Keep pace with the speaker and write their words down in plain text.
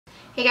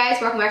Hey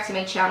guys, welcome back to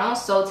my channel.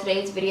 So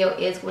today's video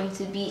is going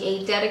to be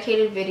a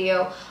dedicated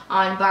video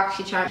on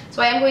Boxycharm.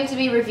 So I am going to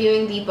be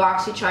reviewing the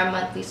Boxycharm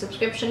monthly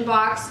subscription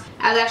box.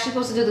 I was actually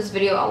supposed to do this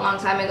video a long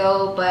time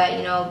ago, but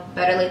you know,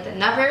 better late than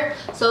never.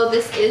 So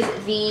this is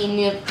the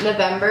new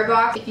November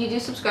box. If you do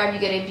subscribe, you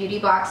get a beauty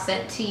box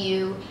sent to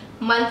you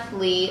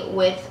monthly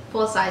with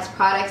full-size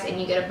products, and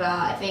you get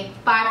about, I think,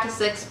 5 to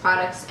 6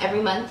 products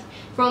every month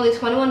for only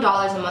 $21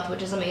 a month,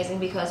 which is amazing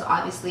because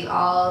obviously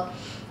all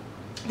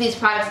these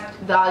products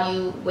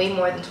value way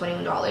more than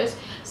 $21.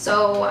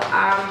 So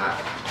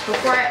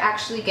before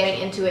actually getting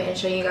into it and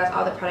showing you guys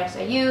all the products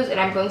I use, and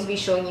I'm going to be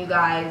showing you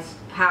guys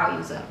how I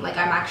use them. Like,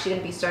 I'm actually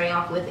going to be starting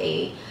off with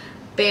a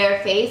bare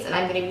face, and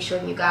I'm going to be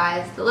showing you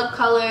guys the lip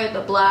color,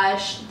 the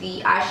blush,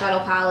 the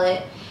eyeshadow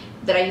palette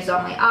that I use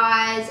on my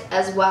eyes,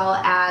 as well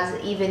as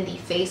even the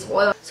face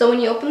oil. So when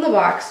you open the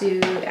box,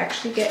 you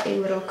actually get a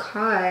little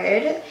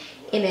card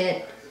in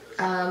it.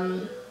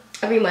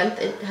 Every month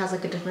it has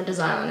like a different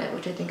design on it,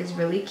 which I think is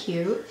really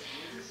cute.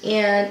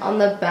 And on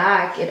the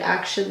back, it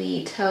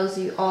actually tells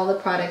you all the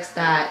products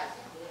that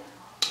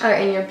are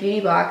in your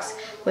beauty box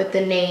with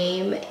the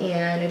name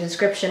and a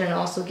description, and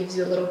also gives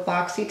you a little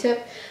boxy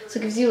tip. So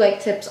it gives you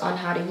like tips on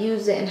how to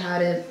use it and how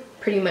to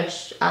pretty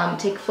much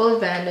take full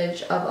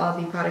advantage of all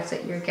the products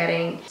that you're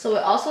getting. So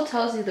it also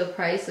tells you the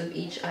price of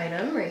each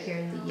item right here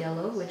in the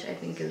yellow, which I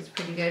think is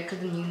pretty good because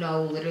then you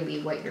know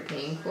literally what you're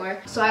paying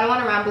for. So I don't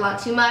want to ramble on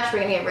too much. We're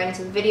gonna get right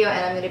into the video,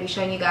 and I'm gonna be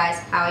showing you guys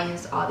how I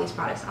use all these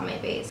products on my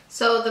face.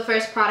 So the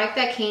first product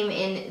that came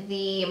in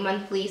the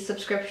monthly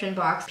subscription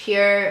box,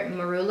 Pièrre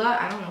Marula.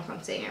 I don't know if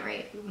I'm saying it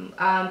right,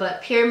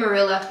 but Pièrre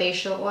Marula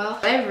facial oil.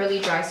 I have really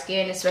dry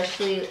skin,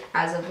 especially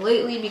as of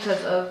lately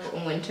because of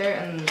winter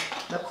and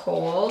the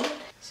cold.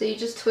 So you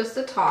just twist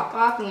the top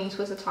off, and when you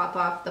twist the top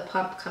off, the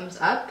pump comes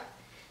up.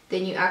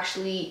 Then you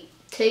actually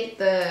take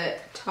the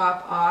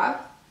top off,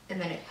 and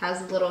then it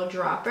has a little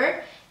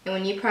dropper. And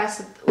when you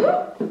press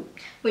the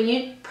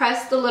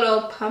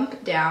little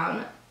pump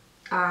down,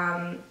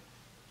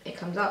 it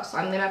comes out. So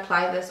I'm gonna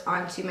apply this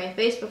onto my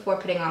face before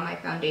putting on my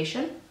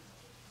foundation.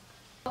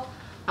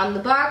 On the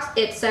box,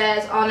 it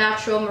says all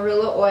natural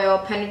marula oil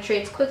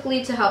penetrates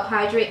quickly to help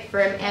hydrate,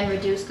 firm, and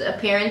reduce the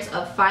appearance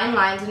of fine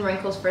lines and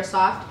wrinkles for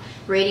soft,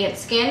 radiant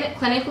skin.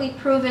 Clinically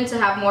proven to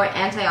have more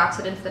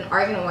antioxidants than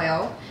argan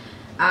oil.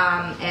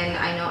 And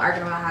I know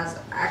argan oil has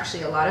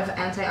actually a lot of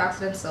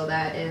antioxidants, so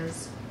that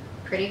is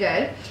pretty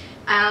good.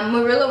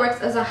 Marula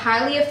works as a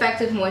highly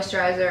effective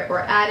moisturizer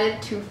or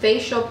added to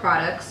facial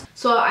products.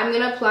 So I'm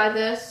gonna apply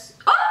this.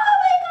 Oh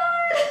my god!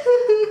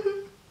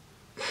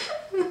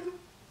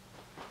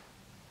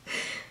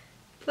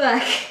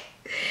 Fuck.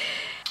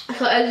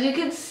 So as you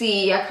can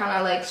see, I kind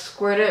of like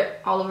squirt it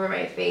all over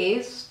my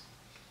face.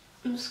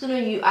 I'm just gonna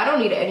use, I don't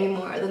need any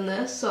more than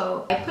this,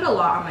 so I put a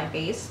lot on my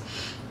face,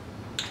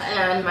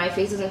 and my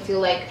face doesn't feel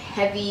like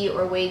heavy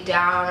or weighed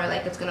down or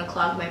like it's gonna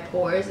clog my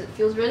pores. It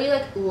feels really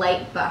like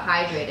light but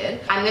hydrated.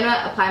 I'm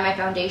gonna apply my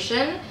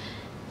foundation,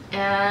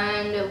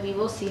 and we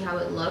will see how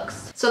it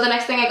looks. So the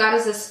next thing I got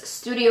is this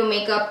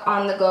StudioMakeup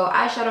On The Go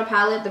eyeshadow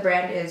palette. The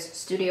brand is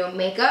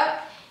StudioMakeup,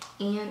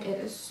 and it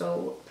is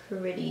so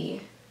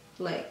pretty,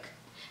 like,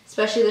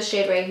 especially the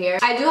shade right here.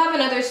 I do have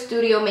another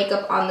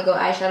StudioMakeup On The Go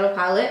eyeshadow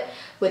palette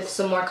with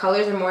some more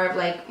colors, or more of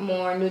like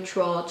more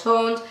neutral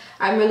tones.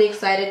 I'm really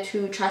excited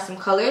to try some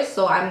colors,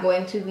 so I'm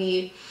going to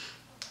be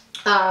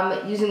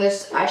using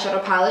this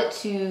eyeshadow palette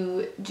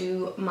to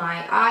do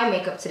my eye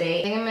makeup today.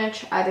 I think I'm gonna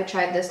either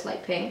try this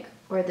light pink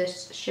or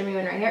this shimmery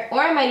one right here, or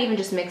I might even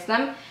just mix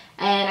them.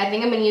 And I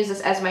think I'm gonna use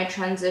this as my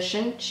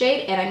transition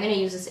shade, and I'm gonna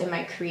use this in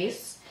my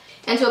crease.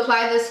 And to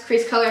apply this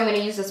crease color, I'm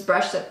gonna use this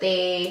brush that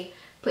they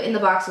put in the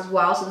box as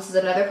well. So this is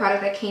another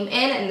product that came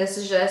in, and this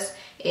is just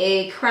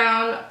a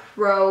Crown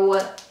Pro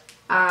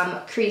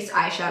crease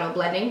eyeshadow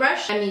blending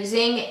brush. I'm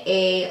using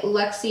a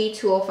Luxie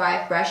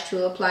 205 brush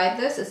to apply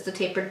this. It's the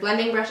tapered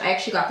blending brush. I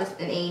actually got this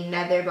in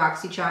another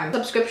Boxycharm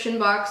subscription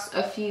box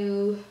a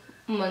few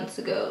months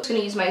ago. I'm just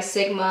gonna use my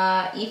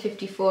Sigma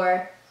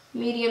E54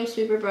 medium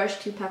sweeper brush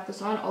to pack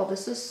this on. Oh,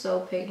 this is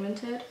so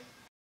pigmented.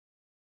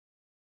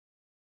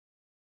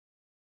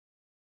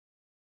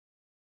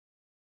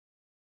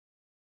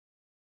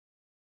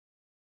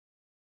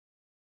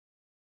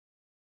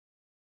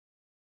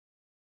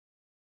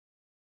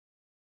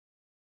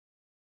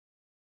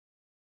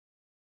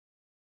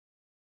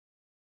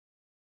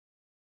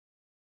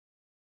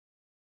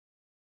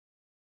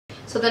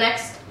 So the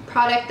next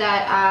product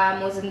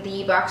that was in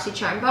the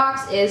Boxycharm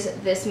box is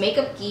this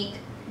Makeupgeek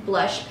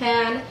blush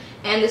pan,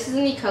 and this is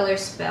in the color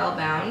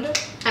Spellbound.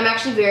 I'm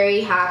actually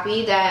very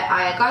happy that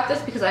I got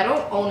this because I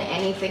don't own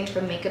anything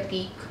from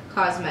Makeupgeek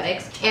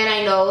Cosmetics, and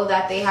I know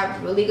that they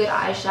have really good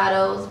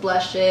eyeshadows,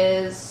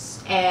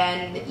 blushes,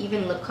 and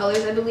even lip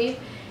colors, I believe.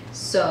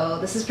 So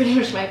this is pretty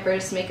much my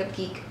first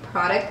Makeupgeek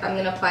product. I'm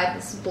gonna apply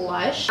this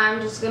blush. I'm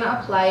just gonna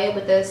apply it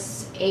with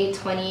this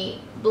A20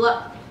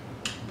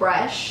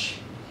 brush.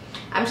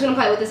 I'm just gonna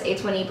apply it with this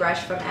A20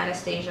 brush from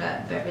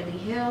Anastasia Beverly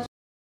Hills.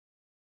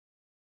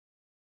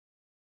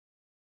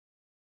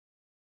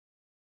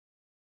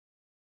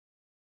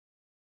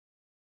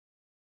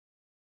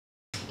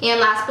 And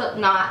last but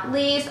not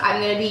least,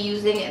 I'm going to be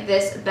using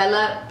this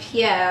Bella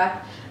Pièrre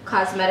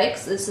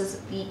Cosmetics. This is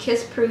the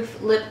Kiss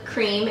Proof Lip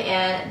Cream,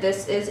 and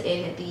this is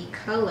in the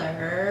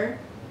color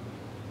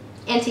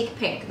Antique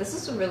Pink. This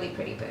is a really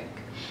pretty pink.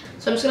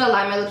 So I'm just going to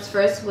line my lips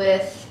first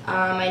with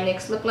my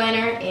NYX lip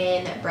liner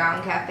in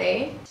Brown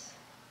Cafe.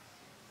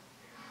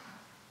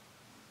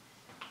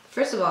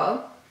 First of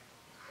all,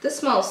 this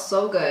smells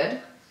so good.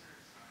 It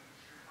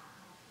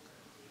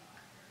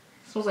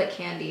smells like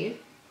candy.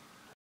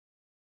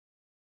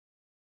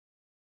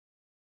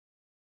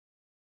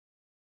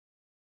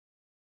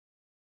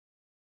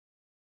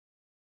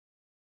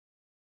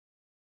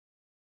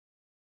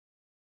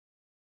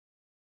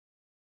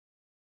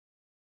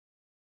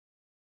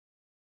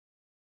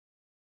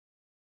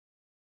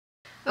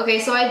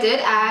 Okay, so I did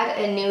add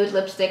a nude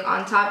lipstick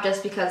on top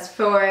just because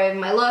for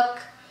my look,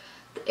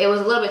 it was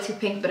a little bit too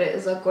pink, but it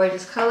is a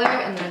gorgeous color,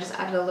 and then I just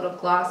added a little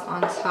gloss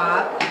on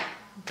top.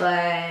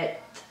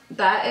 But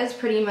that is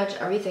pretty much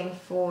everything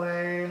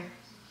for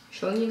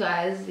showing you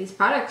guys these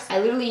products. I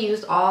literally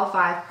used all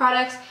 5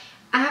 products.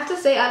 I have to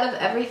say, out of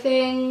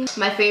everything,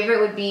 my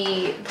favorite would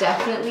be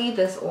definitely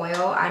this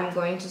oil. I'm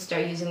going to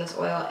start using this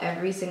oil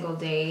every single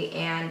day,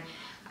 and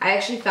I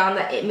actually found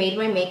that it made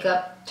my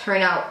makeup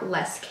turn out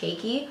less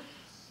cakey.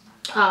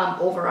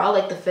 Overall,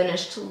 like the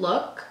finished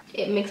look,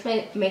 it makes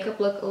my makeup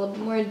look a little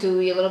bit more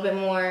dewy, a little bit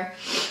more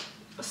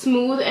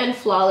smooth and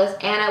flawless.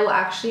 And I will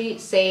actually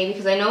say,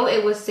 because I know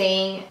it was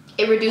saying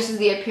it reduces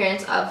the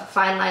appearance of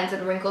fine lines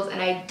and wrinkles,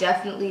 and I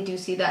definitely do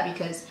see that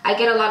because I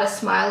get a lot of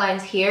smile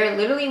lines here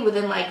literally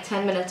within like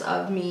 10 minutes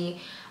of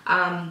me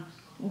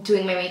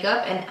doing my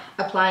makeup and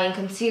applying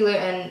concealer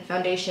and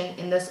foundation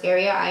in this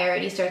area. I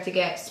already start to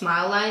get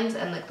smile lines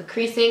and like the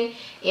creasing,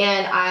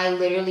 and I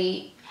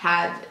literally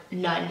have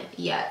none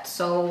yet.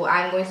 So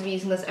I'm going to be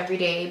using this every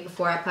day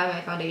before I apply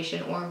my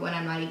foundation or when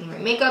I'm not even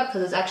wearing makeup,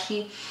 because it's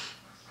actually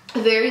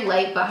very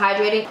light but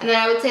hydrating. And then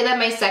I would say that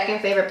my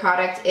second favorite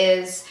product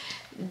is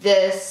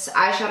this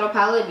eyeshadow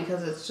palette,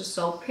 because it's just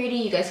so pretty.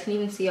 You guys can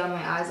even see on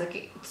my eyes,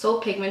 like it's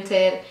so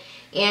pigmented,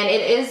 and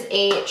it is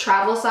a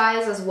travel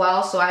size as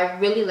well, so I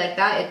really like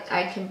that.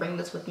 I can bring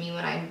this with me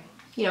when I'm,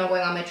 you know,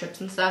 going on my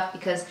trips and stuff,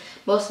 because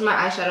most of my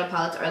eyeshadow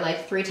palettes are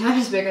like 3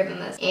 times bigger than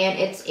this, and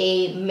it's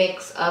a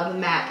mix of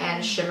matte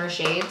and shimmer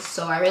shades,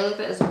 so I really like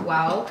that as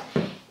well.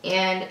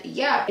 And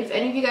yeah, if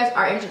any of you guys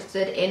are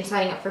interested in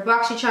signing up for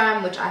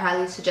Boxycharm, which I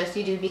highly suggest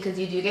you do, because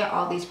you do get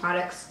all these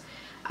products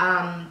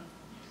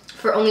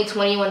for only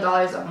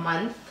 $21 a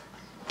month,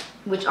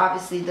 which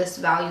obviously this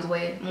values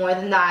way more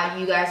than that.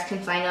 You guys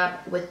can sign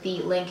up with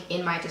the link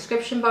in my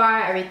description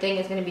bar. Everything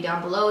is going to be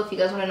down below if you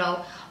guys want to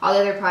know all the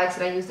other products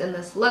that I used in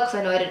this look. So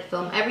I know I didn't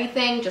film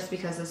everything just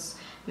because this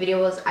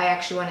video was, I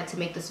actually wanted to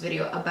make this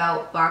video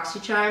about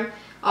Boxycharm.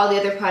 All the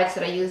other products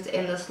that I used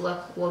in this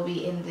look will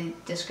be in the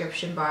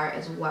description bar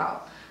as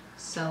well.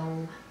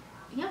 So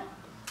yeah,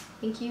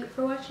 thank you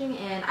for watching,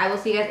 and I will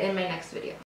see you guys in my next video.